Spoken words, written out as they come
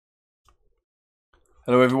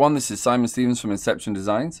Hello everyone, this is Simon Stevens from Inception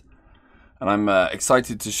Designs, and I'm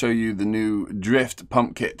excited to show you the new drift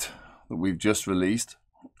pump kit that we've just released.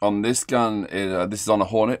 On this gun, this is on a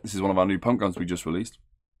Hornet. This is one of our new pump guns we just released.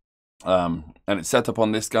 And it's set up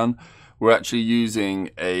on this gun. We're actually using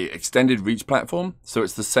a extended reach platform, so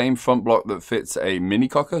it's the same front block that fits a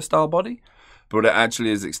Minicocker style body, but it actually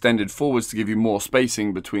is extended forwards to give you more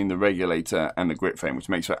spacing between the regulator and the grip frame, which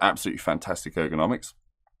makes for absolutely fantastic ergonomics.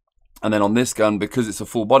 And then on this gun, because it's a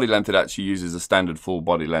full body length, it actually uses a standard full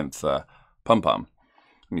body length pump arm.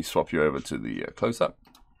 Let me swap you over to the close-up.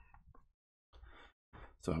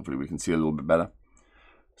 So hopefully we can see a little bit better.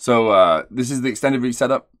 So this is the extended reach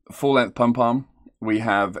setup, full length pump arm. We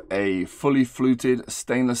have a fully fluted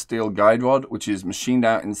stainless steel guide rod, which is machined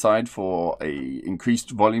out inside for a increased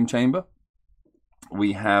volume chamber.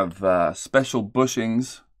 We have special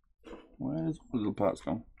bushings. Where's the little parts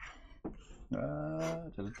gone?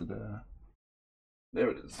 There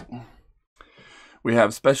it is. We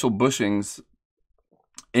have special bushings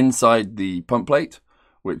inside the pump plate,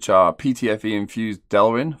 which are PTFE infused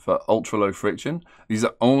delrin for ultra low friction. These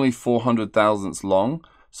are only 400 thousandths long,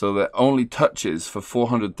 so they're only touches for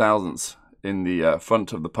 400 thousandths in the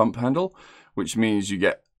front of the pump handle, which means you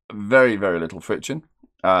get very, very little friction.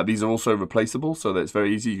 These are also replaceable, so that it's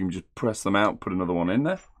very easy. You can just press them out, put another one in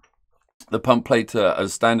there. The pump plate,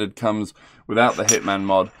 as standard, comes without the Hitman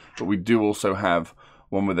mod, but we do also have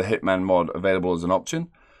one with the Hitman mod available as an option.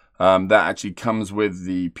 That actually comes with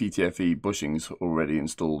the PTFE bushings already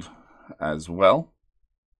installed as well.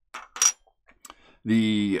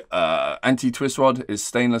 The anti-twist rod is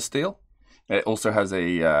stainless steel. It also has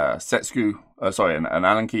a set screw, an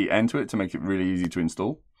Allen key end to it to make it really easy to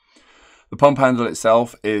install. The pump handle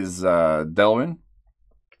itself is delrin.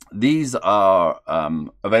 These are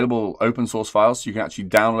available open source files, so you can actually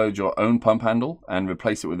download your own pump handle and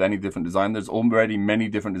replace it with any different design. There's already many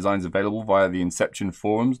different designs available via the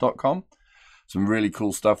inceptionforums.com. Some really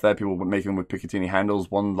cool stuff there. People making them with Picatinny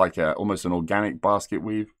handles, one like almost an organic basket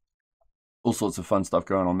weave. All sorts of fun stuff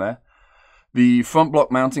going on there. The front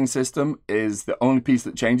block mounting system is the only piece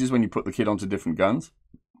that changes when you put the kit onto different guns.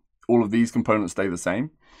 All of these components stay the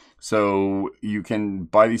same. So you can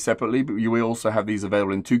buy these separately, but you will also have these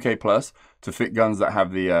available in 2K Plus to fit guns that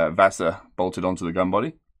have the VASA bolted onto the gun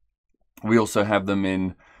body. We also have them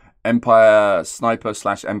in Empire Sniper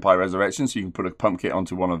 / Empire Resurrection, so you can put a pump kit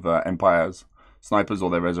onto one of Empire's snipers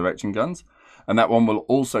or their Resurrection guns. And that one will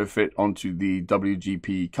also fit onto the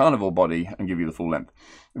WGP Karnivor body and give you the full length.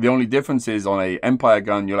 The only difference is on a Empire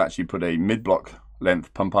gun, you'll actually put a mid-block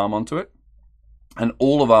length pump arm onto it. And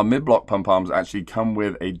all of our mid-block pump arms actually come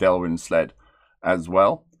with a delrin sled as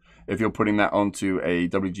well. If you're putting that onto a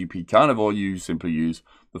WGP Karnivor, you simply use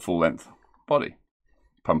the full-length body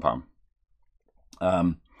pump arm.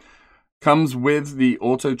 Comes with the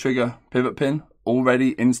Autotrigger pivot pin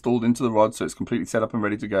already installed into the rod, so it's completely set up and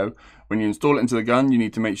ready to go. When you install it into the gun, you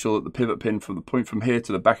need to make sure that the pivot pin from the point from here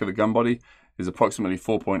to the back of the gun body is approximately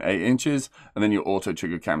 4.8 inches, and then your auto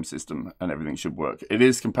trigger cam system and everything should work. It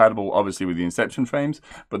is compatible obviously with the Inception frames,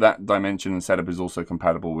 but that dimension and setup is also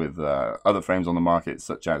compatible with other frames on the market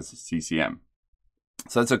such as CCM.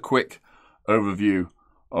 So that's a quick overview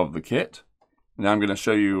of the kit. Now I'm going to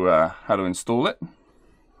show you how to install it.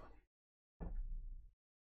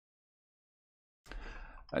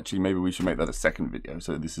 Actually, maybe we should make that a second video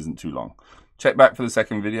so this isn't too long. Check back for the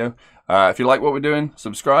second video. If you like what we're doing,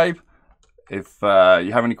 subscribe. If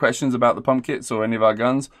you have any questions about the pump kits or any of our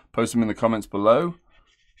guns, post them in the comments below.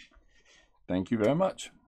 Thank you very much.